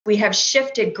we have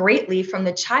shifted greatly from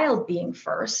the child being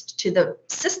first to the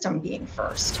system being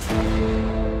first.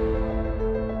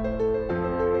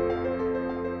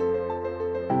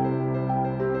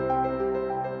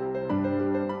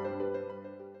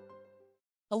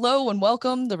 Hello and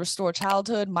welcome to Restore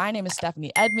Childhood. My name is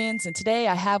Stephanie Edmonds, and today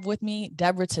I have with me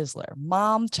Debra Tisler,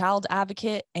 mom, child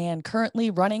advocate, and currently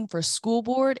running for school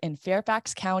board in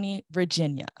Fairfax County,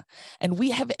 Virginia. And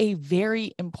we have a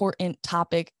very important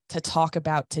topic to talk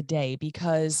about today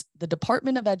because the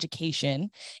Department of Education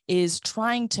is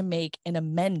trying to make an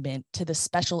amendment to the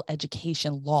special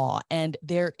education law, and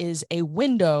there is a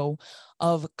window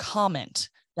of comment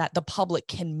that the public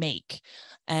can make.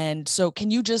 And so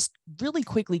can you just really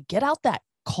quickly get out that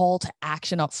call to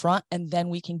action up front, and then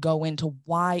we can go into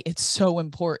why it's so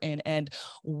important and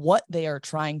what they are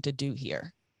trying to do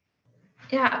here?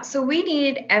 Yeah, so we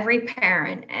need every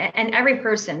parent and every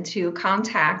person to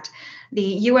contact the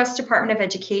U.S. Department of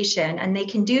Education, and they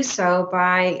can do so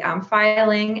by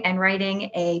filing and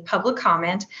writing a public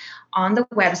comment on the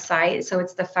website. So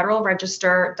it's the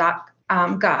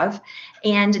federalregister.gov,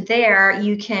 and there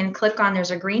you can click on,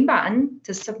 there's a green button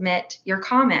to submit your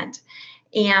comment.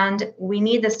 And we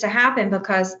need this to happen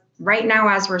because right now,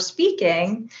 as we're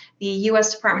speaking, the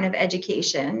U.S. Department of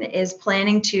Education is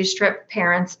planning to strip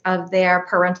parents of their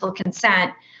parental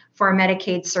consent for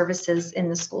Medicaid services in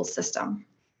the school system.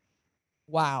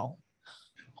 Wow.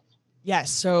 Yes,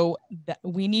 so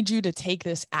we need you to take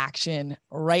this action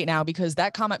right now because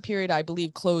that comment period, I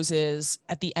believe, closes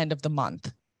at the end of the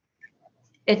month.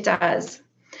 It does.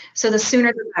 So the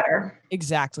sooner the better.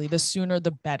 Exactly. The sooner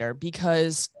the better,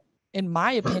 because in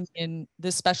my opinion,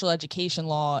 this special education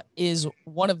law is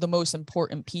one of the most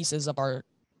important pieces of our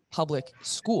public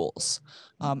schools.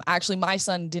 Actually, my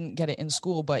son didn't get it in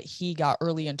school, but he got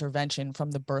early intervention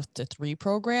from the Birth to 3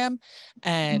 program,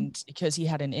 and because he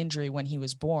had an injury when he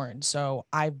was born. So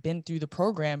I've been through the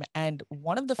program, and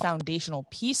one of the foundational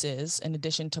pieces, in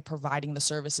addition to providing the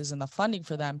services and the funding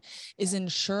for them, is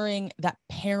ensuring that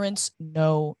parents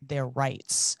know their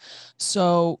rights.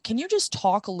 So can you just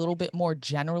talk a little bit more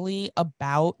generally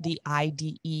about the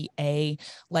IDEA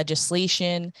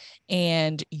legislation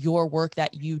and your work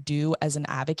that you do as an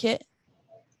advocate?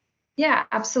 Yeah,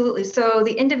 absolutely. So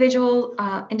the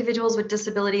Individuals with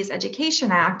Disabilities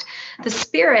Education Act, the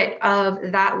spirit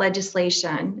of that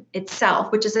legislation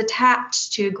itself, which is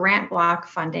attached to grant block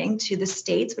funding to the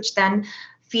states, which then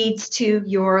feeds to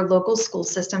your local school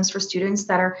systems for students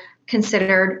that are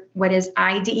considered what is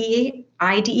IDE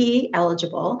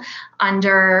eligible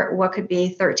under what could be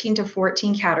 13 to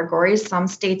 14 categories. Some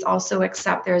states also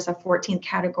accept there's a 14th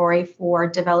category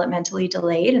for developmentally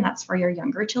delayed, and that's for your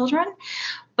younger children.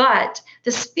 But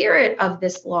the spirit of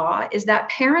this law is that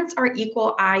parents are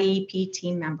equal IEP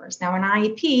team members. Now, an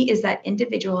IEP is that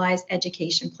individualized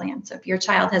education plan. So if your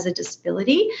child has a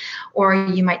disability, or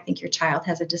you might think your child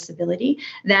has a disability,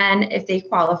 then if they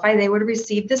qualify, they would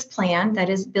receive this plan that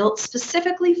is built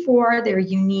specifically for their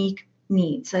unique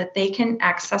needs so that they can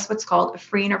access what's called a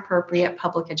free and appropriate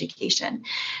public education.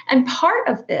 And part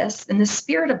of this, in the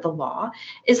spirit of the law,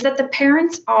 is that the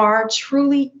parents are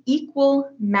truly equal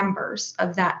members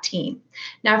of that team.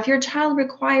 Now, if your child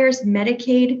requires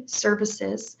Medicaid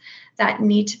services that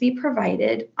need to be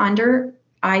provided under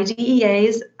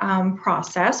IDEA's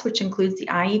process, which includes the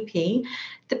IEP,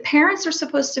 the parents are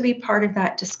supposed to be part of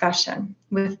that discussion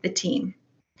with the team.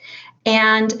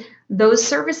 And those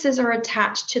services are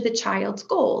attached to the child's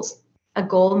goals. A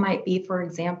goal might be, for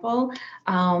example,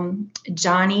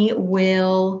 Johnny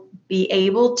will be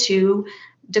able to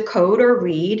decode or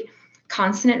read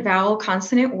consonant, vowel,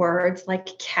 consonant words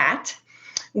like cat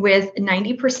with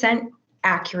 90%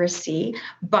 accuracy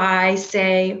by,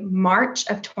 say, March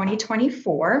of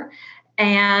 2024.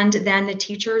 And then the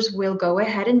teachers will go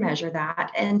ahead and measure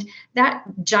that. And that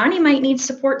Johnny might need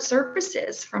support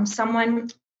services from someone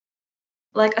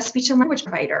like a speech and language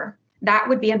provider. That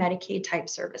would be a Medicaid type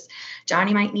service.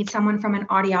 Johnny might need someone from an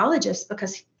audiologist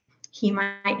because he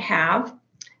might have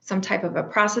some type of a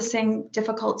processing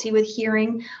difficulty with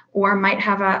hearing, or might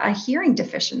have a hearing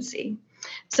deficiency.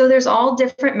 So there's all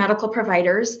different medical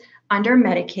providers under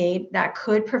Medicaid that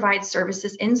could provide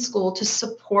services in school to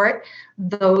support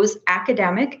those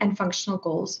academic and functional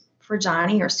goals for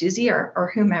Johnny or Susie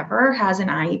or whomever has an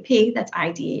IEP that's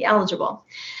IDE eligible.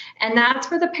 And that's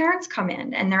where the parents come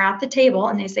in, and they're at the table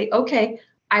and they say, okay,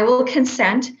 I will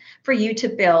consent for you to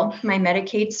bill my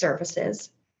Medicaid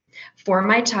services for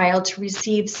my child to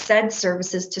receive said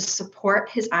services to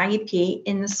support his IEP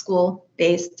in the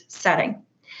school-based setting.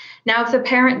 Now, if the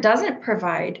parent doesn't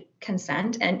provide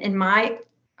consent, and in my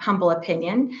humble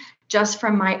opinion, just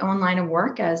from my own line of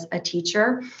work as a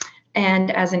teacher,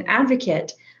 and as an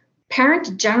advocate, parents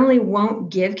generally won't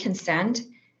give consent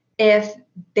if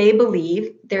they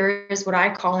believe there is what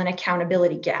I call an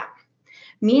accountability gap,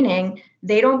 meaning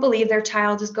they don't believe their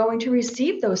child is going to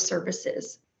receive those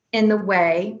services in the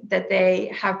way that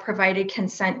they have provided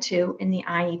consent to in the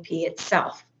IEP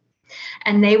itself.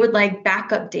 And they would like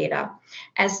backup data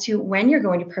as to when you're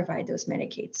going to provide those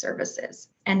Medicaid services.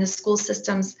 And the school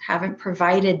systems haven't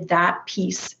provided that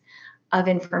piece of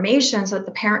information so that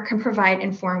the parent can provide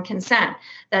informed consent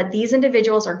that these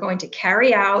individuals are going to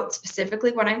carry out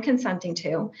specifically what I'm consenting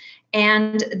to,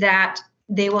 and that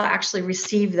they will actually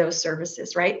receive those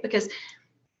services, right? Because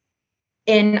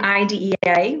in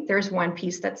IDEA, there's one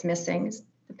piece that's missing.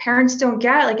 The parents don't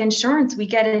get, like insurance, we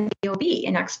get an EOB,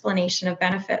 an explanation of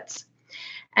benefits.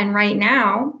 And right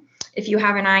now, if you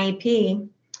have an IEP,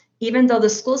 even though the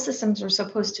school systems are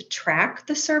supposed to track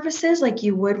the services like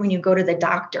you would when you go to the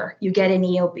doctor, you get an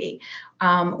EOB.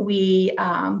 We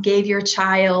gave your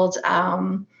child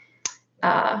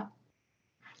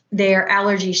their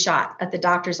allergy shot at the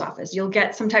doctor's office. You'll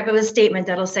get some type of a statement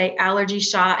that'll say allergy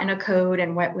shot and a code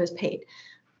and what was paid.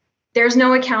 There's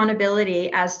no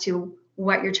accountability as to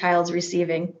what your child's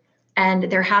receiving.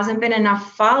 And there hasn't been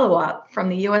enough follow-up from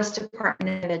the U.S.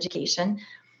 Department of Education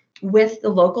with the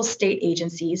local state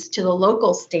agencies to the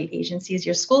local state agencies,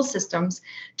 your school systems,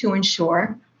 to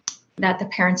ensure that the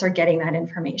parents are getting that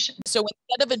information. So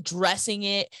instead of addressing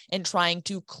it and trying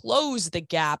to close the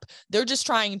gap, they're just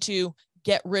trying to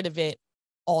get rid of it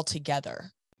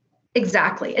altogether.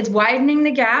 Exactly. It's widening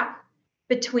the gap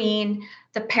between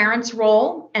the parent's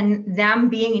role and them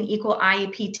being an equal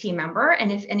IEP team member.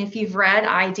 And if you've read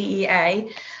IDEA,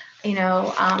 I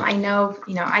know,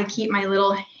 I keep my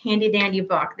little handy dandy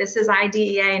book. This is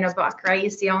IDEA in a book, right? You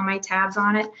see all my tabs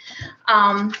on it.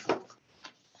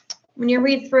 When you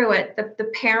read through it,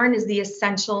 the parent is the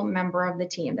essential member of the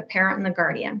team, the parent and the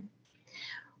guardian.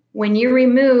 When you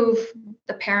remove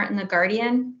the parent and the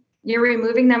guardian, you're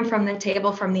removing them from the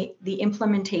table from the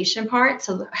implementation part,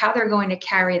 so how they're going to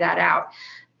carry that out.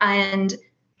 And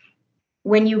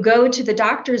when you go to the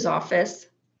doctor's office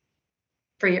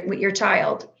with your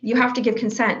child, you have to give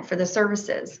consent for the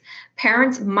services.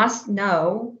 Parents must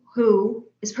know who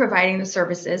is providing the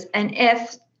services and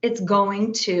if it's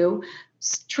going to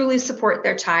truly support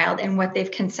their child and what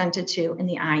they've consented to in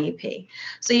the IEP.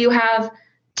 So you have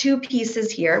two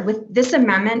pieces here. With this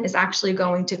amendment is actually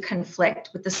going to conflict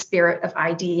with the spirit of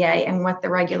IDEA and what the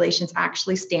regulations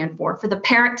actually stand for the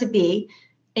parent to be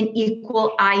an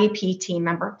equal IEP team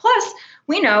member. Plus,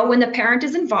 we know when the parent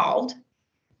is involved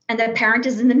and the parent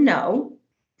is in the know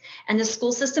and the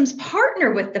school systems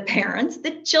partner with the parents,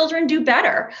 the children do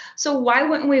better. So why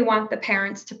wouldn't we want the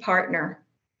parents to partner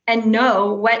and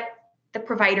know what the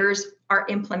providers are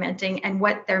implementing and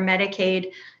what their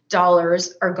Medicaid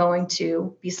dollars are going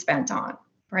to be spent on,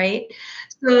 right?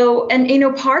 So,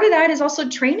 and part of that is also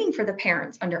training for the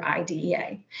parents under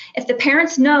IDEA. If the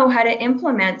parents know how to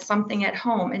implement something at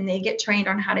home and they get trained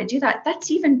on how to do that, that's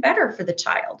even better for the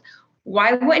child.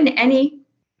 Why wouldn't any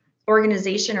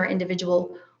organization or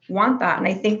individual want that? And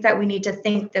I think that we need to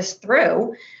think this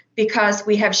through, because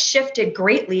we have shifted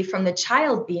greatly from the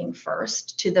child being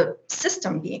first to the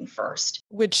system being first.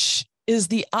 Which is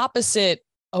the opposite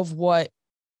of what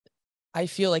I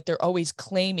feel like they're always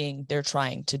claiming they're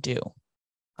trying to do.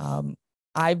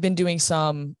 I've been doing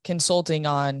some consulting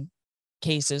on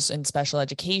cases in special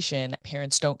education.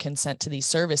 Parents don't consent to these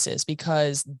services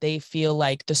because they feel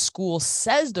like the school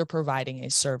says they're providing a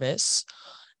service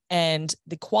and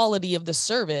the quality of the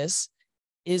service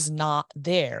is not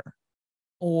there,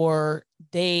 or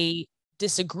they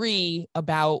disagree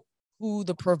about who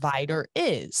the provider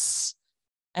is.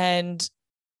 And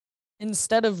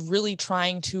instead of really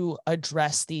trying to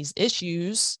address these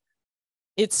issues,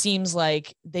 it seems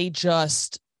like they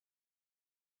just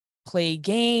play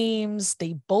games,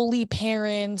 they bully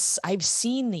parents. I've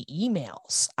seen the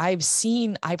emails. I've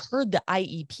heard the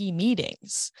IEP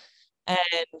meetings.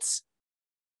 And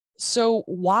so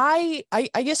why, I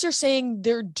guess you're saying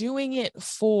they're doing it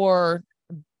for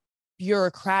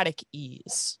bureaucratic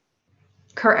ease.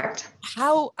 Correct.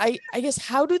 How, I guess,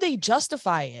 how do they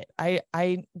justify it?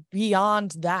 I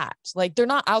beyond that, like, they're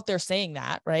not out there saying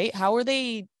that, right? How are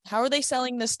they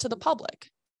selling this to the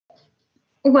public?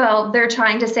 Well, they're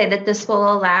trying to say that this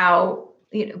will allow,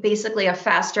 basically a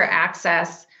faster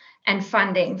access and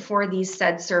funding for these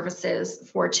said services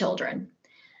for children.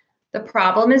 The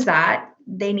problem is that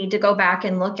they need to go back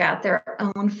and look at their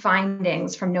own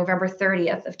findings from November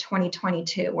 30th of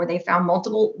 2022, where they found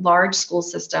multiple large school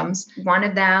systems. One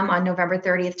of them on November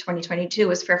 30th, 2022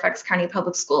 was Fairfax County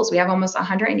Public Schools. We have almost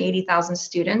 180,000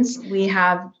 students. We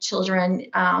have children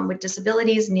with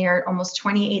disabilities. Near almost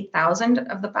 28,000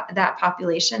 of that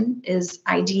population is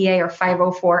IDEA or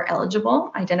 504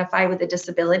 eligible, identify with a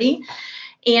disability.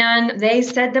 And they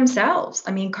said themselves,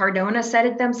 I mean, Cardona said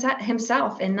it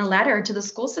himself in the letter to the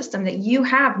school system, that you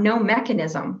have no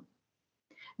mechanism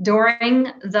during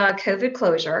the COVID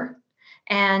closure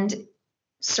and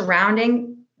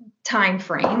surrounding time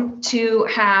frame to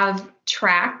have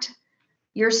tracked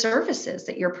your services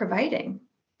that you're providing.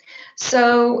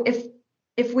 So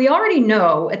if we already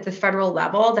know at the federal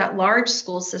level that large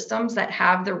school systems that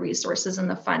have the resources and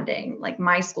the funding, like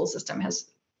my school system has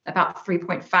about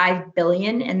 3.5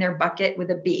 billion in their bucket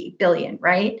with a B, billion,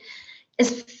 right,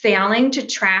 is failing to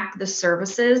track the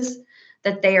services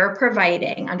that they are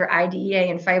providing under IDEA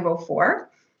and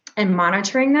 504 and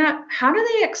monitoring that, how do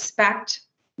they expect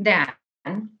then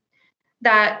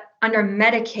that under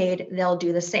Medicaid they'll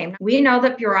do the same? We know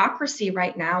that bureaucracy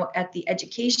right now at the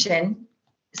education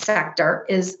sector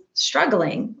is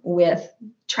struggling with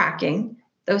tracking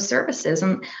those services.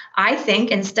 And I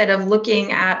think instead of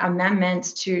looking at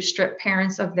amendments to strip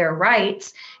parents of their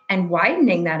rights and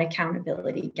widening that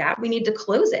accountability gap, we need to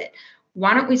close it.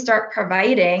 Why don't we start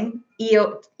providing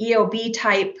EOB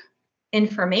type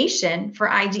information for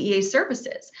IDEA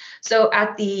services? So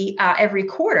at the every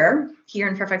quarter here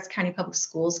in Fairfax County Public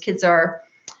Schools, kids are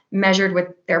measured with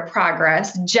their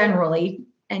progress generally,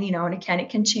 and and again, it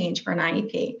can change for an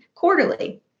IEP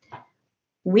quarterly.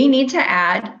 We need to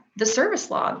add the service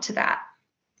log to that,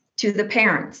 to the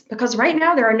parents, because right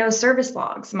now there are no service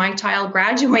logs. My child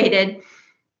graduated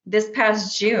this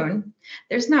past June.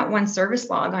 There's not one service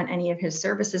log on any of his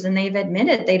services, and they've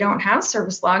admitted they don't have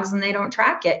service logs and they don't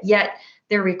track it, yet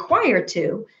they're required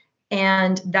to,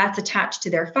 and that's attached to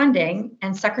their funding.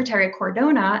 And Secretary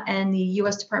Cardona and the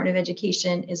U.S. Department of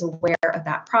Education is aware of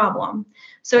that problem.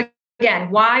 So again,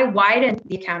 why widen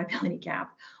the accountability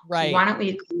gap? Right. Why don't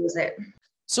we close it?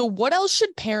 So what else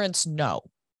should parents know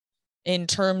in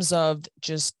terms of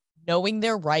just knowing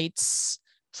their rights,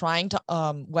 trying to,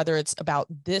 whether it's about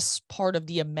this part of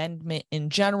the amendment in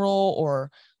general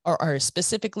or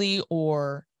specifically,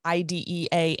 or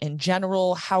IDEA in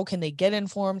general? How can they get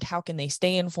informed? How can they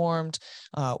stay informed?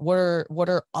 What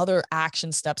are other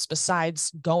action steps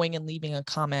besides going and leaving a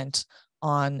comment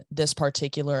on this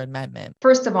particular amendment?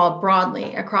 First of all,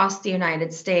 broadly across the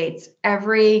United States,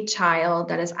 every child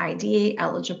that is IDEA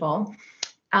eligible,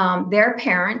 their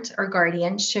parent or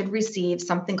guardian should receive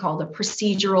something called a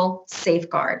procedural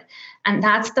safeguard. And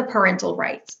that's the parental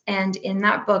rights. And in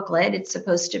that booklet, it's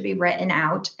supposed to be written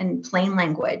out in plain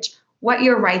language what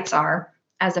your rights are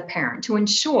as a parent to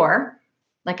ensure,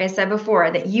 like I said before,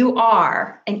 that you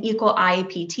are an equal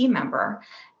IEP team member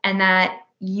and that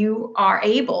you are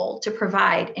able to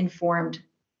provide informed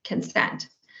consent.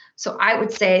 So I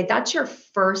would say that's your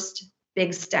first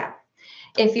big step.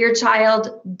 If your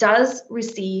child does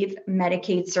receive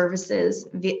Medicaid services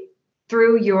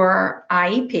through your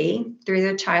IEP, through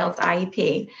the child's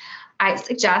IEP, I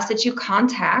suggest that you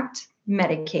contact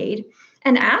Medicaid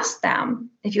and ask them,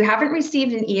 if you haven't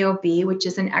received an EOB, which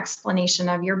is an explanation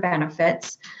of your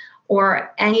benefits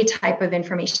or any type of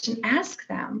information, ask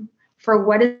them for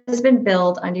what has been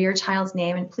billed under your child's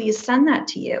name, and please send that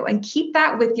to you and keep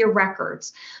that with your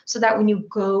records so that when you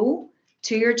go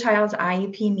to your child's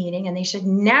IEP meeting, and they should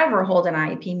never hold an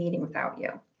IEP meeting without you,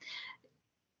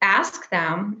 ask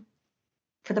them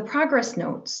for the progress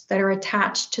notes that are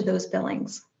attached to those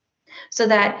billings so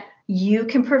that you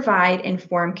can provide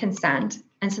informed consent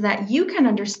and so that you can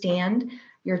understand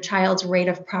your child's rate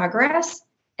of progress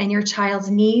and your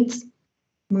child's needs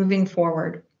moving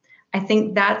forward. I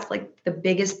think that's like the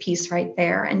biggest piece right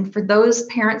there. And for those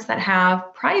parents that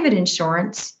have private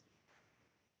insurance,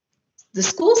 the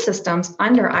school systems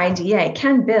under IDEA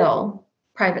can bill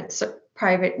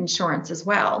private insurance as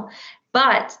well,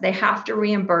 but they have to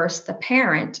reimburse the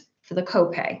parent for the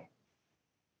copay.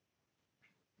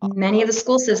 Many of the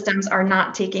school systems are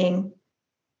not taking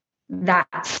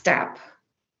that step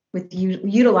with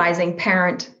utilizing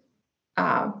parent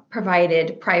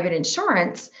provided private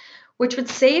insurance, which would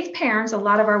save parents, a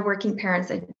lot of our working parents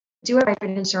that do have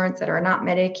private insurance that are not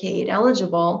Medicaid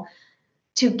eligible,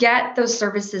 to get those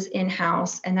services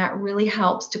in-house. And that really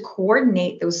helps to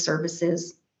coordinate those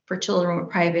services for children with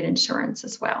private insurance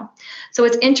as well. So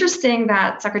it's interesting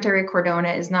that Secretary Cardona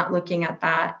is not looking at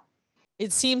that.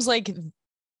 It seems like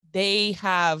they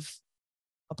have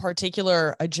a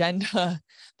particular agenda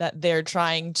that they're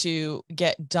trying to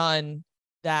get done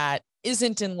that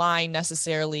isn't in line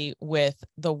necessarily with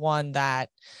the one that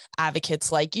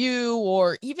advocates like you,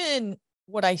 or even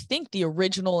what I think the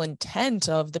original intent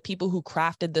of the people who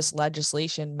crafted this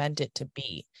legislation meant it to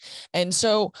be. And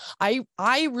so I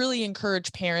really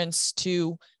encourage parents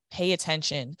to pay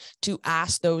attention, to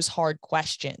ask those hard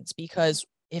questions, because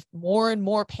if more and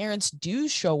more parents do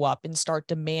show up and start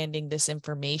demanding this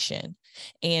information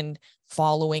and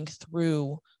following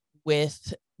through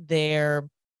with their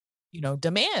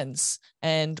demands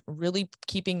and really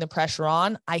keeping the pressure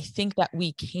on, I think that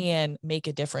we can make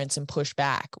a difference and push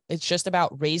back. It's just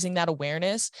about raising that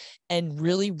awareness and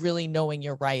really, really knowing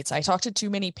your rights. I talk to too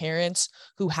many parents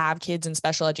who have kids in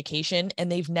special education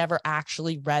and they've never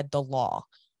actually read the law.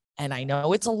 And I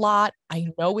know it's a lot. I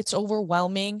know it's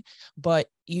overwhelming, but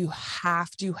you have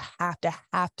to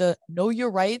know your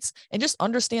rights and just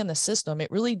understand the system. It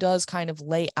really does kind of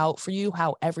lay out for you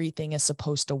how everything is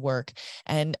supposed to work.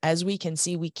 And as we can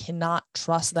see, we cannot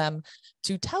trust them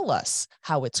to tell us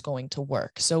how it's going to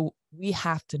work. So we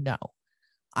have to know.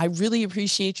 I really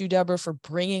appreciate you, Debra, for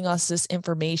bringing us this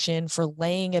information, for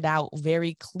laying it out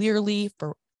very clearly,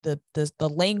 for the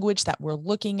language that we're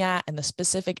looking at and the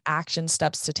specific action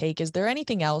steps to take. Is there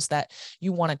anything else that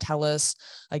you want to tell us,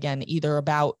 again, either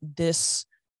about this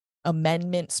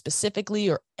amendment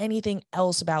specifically or anything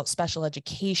else about special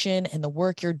education and the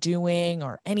work you're doing,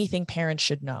 or anything parents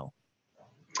should know?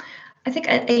 I think,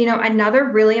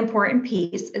 another really important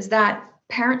piece is that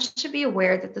parents should be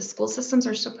aware that the school systems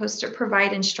are supposed to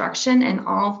provide instruction in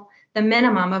all the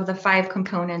minimum of the 5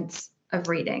 components of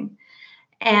reading.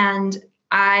 And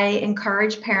I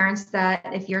encourage parents that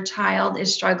if your child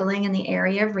is struggling in the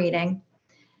area of reading,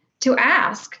 to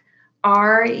ask,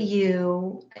 how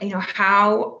is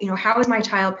my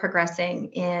child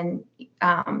progressing in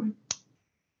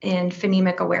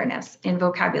phonemic awareness, in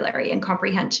vocabulary, in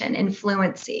comprehension, in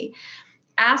fluency?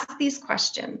 Ask these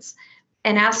questions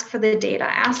and ask for the data.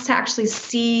 Ask to actually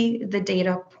see the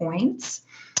data points,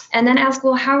 and then ask,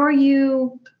 well, how are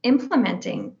you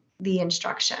implementing the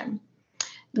instruction?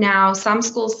 Now, some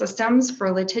school systems, for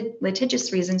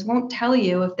litigious reasons, won't tell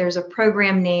you if there's a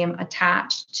program name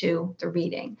attached to the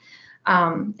reading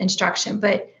instruction,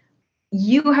 but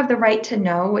you have the right to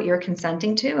know what you're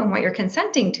consenting to, and what you're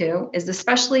consenting to is the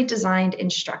specially designed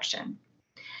instruction.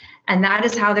 And that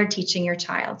is how they're teaching your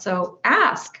child. So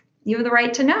ask, you have the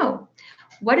right to know,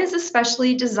 what is a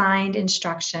specially designed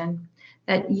instruction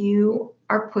that you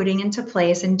are putting into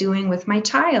place and doing with my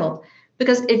child?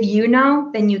 Because if you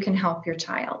know, then you can help your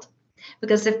child.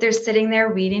 Because if they're sitting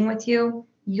there reading with you,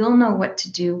 you'll know what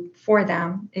to do for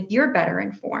them if you're better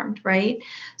informed, right?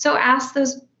 So ask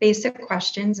those basic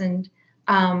questions. And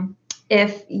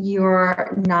if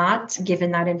you're not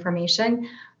given that information,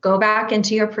 go back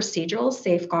into your procedural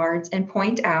safeguards and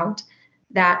point out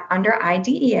that under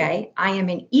IDEA, I am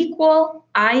an equal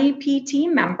IEP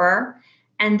team member,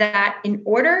 and that in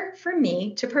order for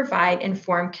me to provide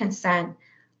informed consent,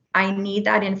 I need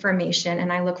that information,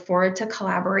 and I look forward to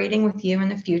collaborating with you in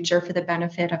the future for the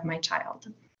benefit of my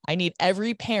child. I need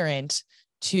every parent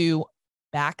to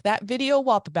back that video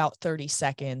up about 30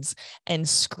 seconds and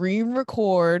screen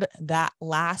record that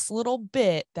last little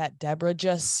bit that Debra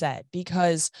just said,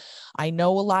 because I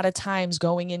know a lot of times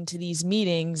going into these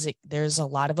meetings, there's a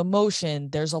lot of emotion,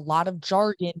 there's a lot of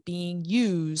jargon being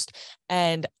used,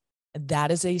 and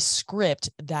that is a script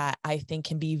that I think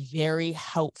can be very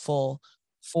helpful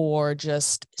for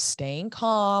just staying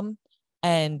calm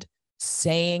and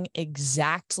saying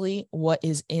exactly what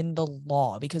is in the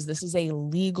law, because this is a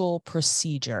legal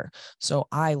procedure. So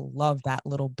I love that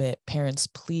little bit. Parents,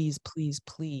 please, please,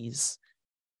 please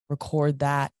record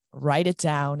that, write it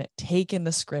down, take in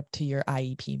the script to your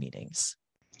IEP meetings.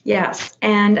 Yes.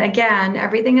 And again,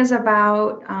 everything is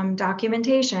about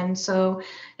documentation. So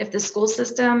if the school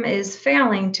system is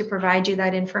failing to provide you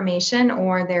that information,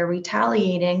 or they're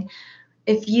retaliating,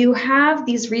 if you have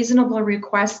these reasonable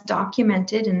requests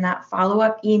documented in that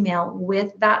follow-up email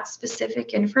with that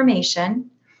specific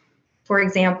information, for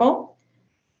example,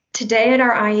 today at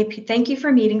our IEP, thank you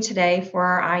for meeting today for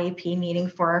our IEP meeting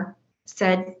for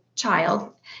said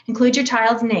child, include your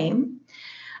child's name.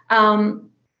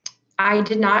 I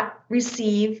did not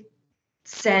receive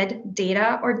said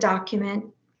data or document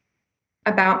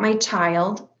about my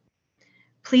child.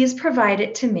 Please provide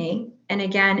it to me. And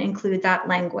again, include that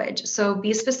language. So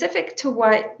be specific to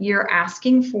what you're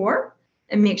asking for,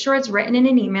 and make sure it's written in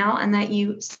an email, and that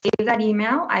you save that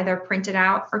email, either print it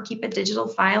out or keep a digital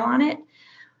file on it.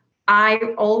 I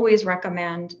always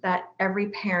recommend that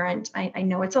every parent, I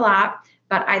know it's a lot,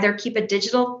 but either keep a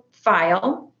digital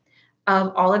file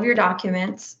of all of your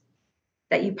documents,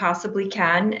 that you possibly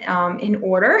can in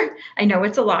order. I know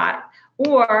it's a lot.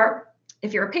 Or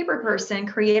if you're a paper person,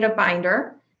 create a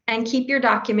binder and keep your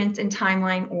documents in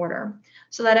timeline order,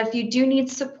 so that if you do need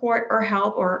support or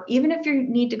help, or even if you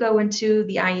need to go into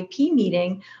the IEP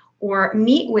meeting or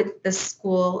meet with the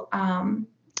school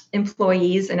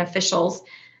employees and officials,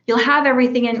 you'll have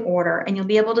everything in order, and you'll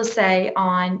be able to say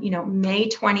on, May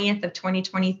 20th of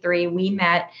 2023, we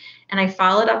met and I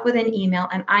followed up with an email,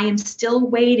 and I am still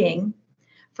waiting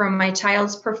for my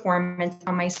child's performance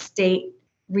on my state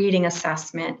reading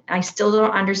assessment. I still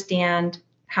don't understand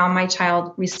how my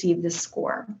child received this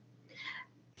score.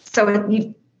 So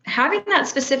having that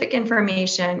specific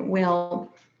information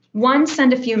will, one,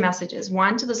 send a few messages,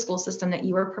 one, to the school system that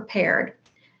you are prepared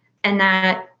and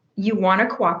that you want to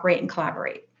cooperate and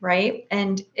collaborate, right?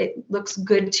 And it looks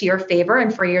good to your favor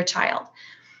and for your child.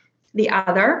 The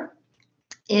other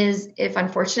is, if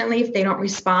they don't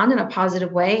respond in a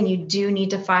positive way and you do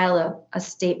need to file a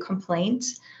state complaint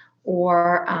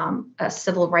or a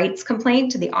civil rights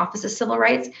complaint to the Office of Civil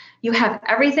Rights, you have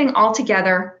everything all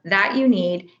together that you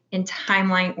need in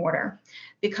timeline order,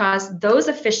 because those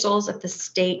officials at the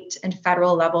state and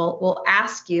federal level will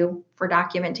ask you for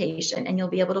documentation, and you'll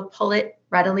be able to pull it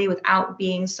readily without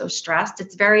being so stressed.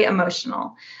 It's very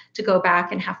emotional to go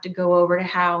back and have to go over to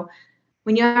how,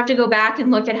 when you have to go back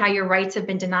and look at how your rights have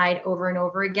been denied over and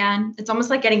over again, it's almost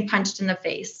like getting punched in the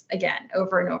face again,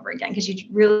 over and over again, because you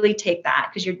really take that,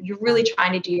 because you're really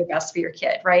trying to do your best for your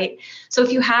kid, right? So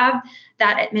if you have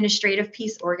that administrative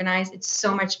piece organized, it's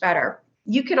so much better.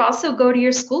 You could also go to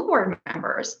your school board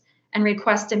members and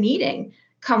request a meeting.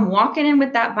 Come walking in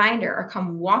with that binder, or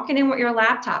come walking in with your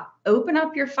laptop, open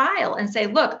up your file and say,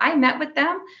 look, I met with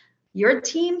them, your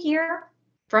team here,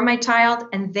 for my child,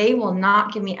 and they will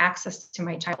not give me access to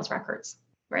my child's records,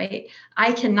 right?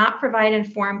 I cannot provide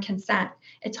informed consent.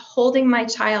 It's holding my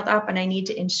child up, and I need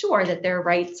to ensure that their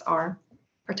rights are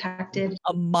protected.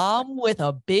 A mom with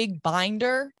a big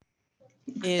binder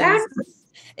Exactly.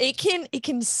 it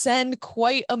can send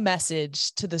quite a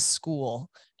message to the school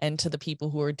and to the people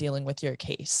who are dealing with your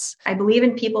case. I believe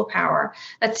in people power.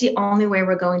 That's the only way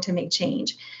we're going to make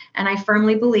change. And I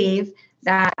firmly believe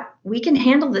that we can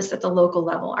handle this at the local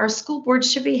level. Our school board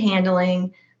should be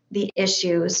handling the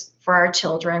issues for our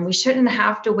children. We shouldn't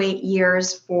have to wait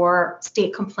years for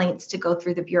state complaints to go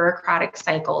through the bureaucratic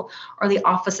cycle, or the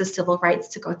Office of Civil Rights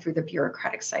to go through the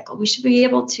bureaucratic cycle. We should be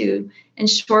able to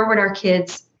ensure what our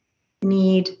kids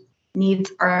needs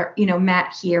are,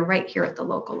 met here, right here at the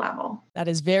local level. That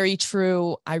is very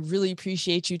true. I really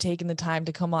appreciate you taking the time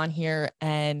to come on here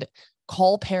and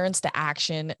call parents to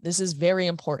action. This is very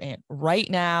important. Right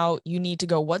now, you need to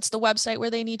go. What's the website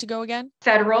where they need to go again?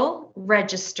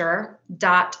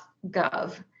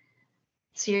 federalregister.gov.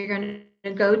 So you're going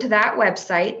to go to that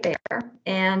website there,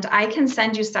 and I can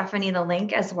send you, Stephanie, the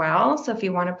link as well. So if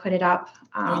you want to put it up.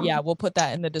 We'll put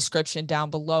that in the description down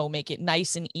below. Make it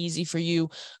nice and easy for you.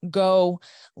 Go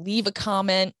leave a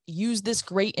comment, use this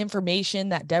great information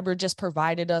that Debra just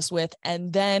provided us with,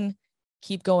 and then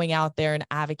keep going out there and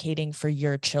advocating for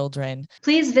your children.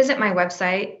 Please visit my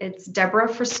website. It's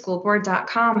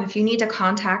debraforschoolboard.com. If you need to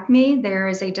contact me, there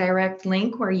is a direct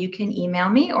link where you can email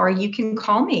me or you can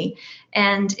call me.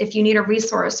 And if you need a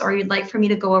resource or you'd like for me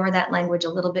to go over that language a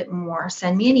little bit more,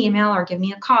 send me an email or give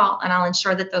me a call, and I'll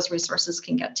ensure that those resources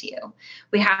can get to you.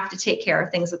 We have to take care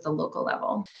of things at the local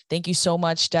level. Thank you so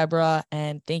much, Debra.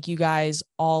 And thank you guys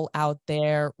all out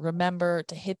there. Remember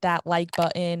to hit that like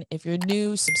button. If you're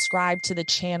new, subscribe to the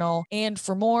channel. And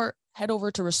for more, head over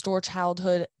to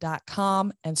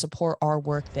restorechildhood.com and support our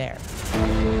work there.